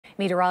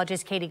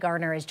Meteorologist Katie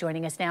Gardner is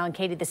joining us now. And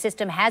Katie, the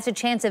system has a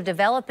chance of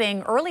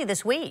developing early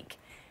this week.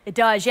 It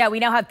does, yeah. We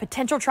now have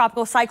potential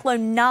tropical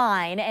cyclone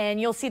 9,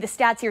 and you'll see the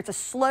stats here. It's a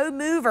slow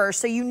mover,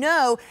 so you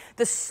know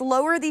the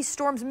slower these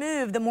storms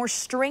move, the more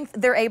strength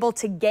they're able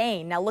to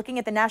gain. Now, looking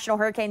at the National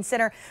Hurricane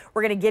Center,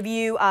 we're going to give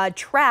you a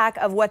track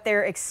of what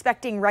they're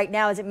expecting right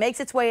now as it makes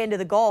its way into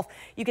the Gulf.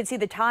 You can see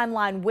the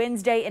timeline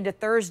Wednesday into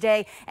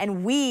Thursday,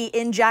 and we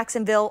in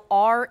Jacksonville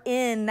are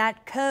in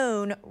that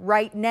cone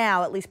right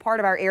now, at least part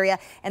of our area,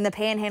 and the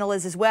Panhandle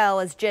is as well,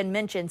 as Jen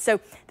mentioned.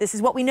 So this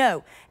is what we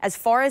know. As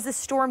far as the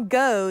storm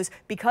goes,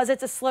 because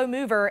it's a slow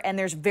mover and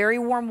there's very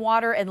warm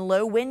water and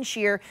low wind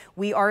shear,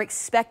 we are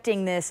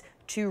expecting this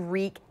to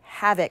wreak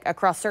havoc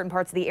across certain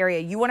parts of the area.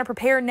 You want to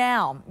prepare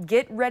now.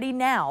 Get ready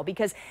now,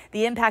 because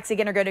the impacts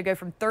again are going to go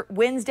from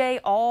Wednesday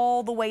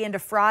all the way into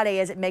Friday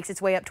as it makes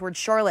its way up towards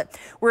Charlotte.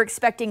 We're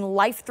expecting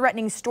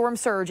life-threatening storm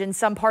surge in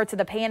some parts of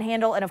the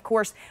Panhandle and of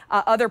course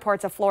other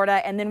parts of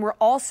Florida. And then we're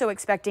also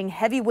expecting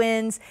heavy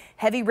winds,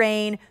 heavy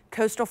rain,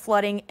 coastal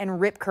flooding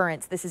and rip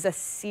currents. This is a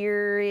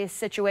serious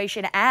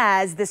situation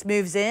as this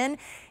moves in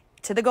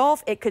to the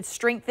Gulf. It could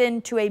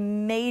strengthen to a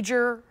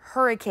major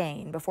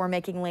hurricane before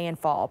making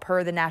landfall,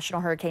 per the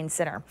National Hurricane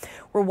Center.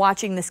 We're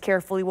watching this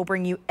carefully. We'll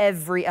bring you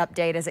every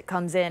update as it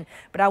comes in,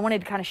 but I wanted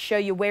to kind of show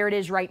you where it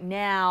is right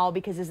now,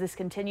 because as this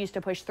continues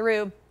to push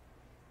through,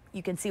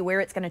 you can see where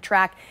it's going to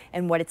track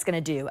and what it's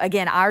going to do.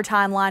 Again, our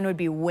timeline would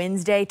be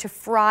Wednesday to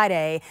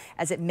Friday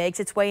as it makes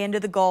its way into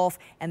the Gulf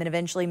and then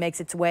eventually makes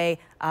its way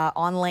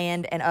on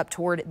land and up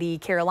toward the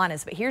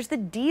Carolinas. But here's the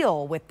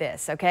deal with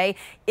this, okay?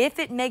 If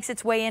it makes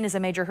its way in as a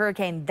major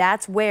hurricane,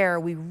 that's where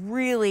we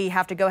really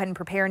have to go ahead and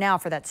prepare now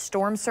for that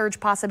storm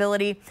surge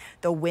possibility,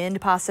 the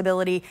wind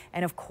possibility,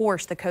 and of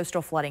course the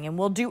coastal flooding. And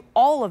we'll do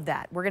all of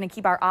that. We're going to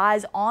keep our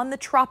eyes on the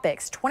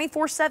tropics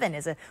 24/7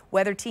 as a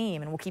weather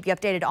team, and we'll keep you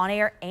updated on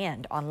air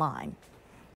and online.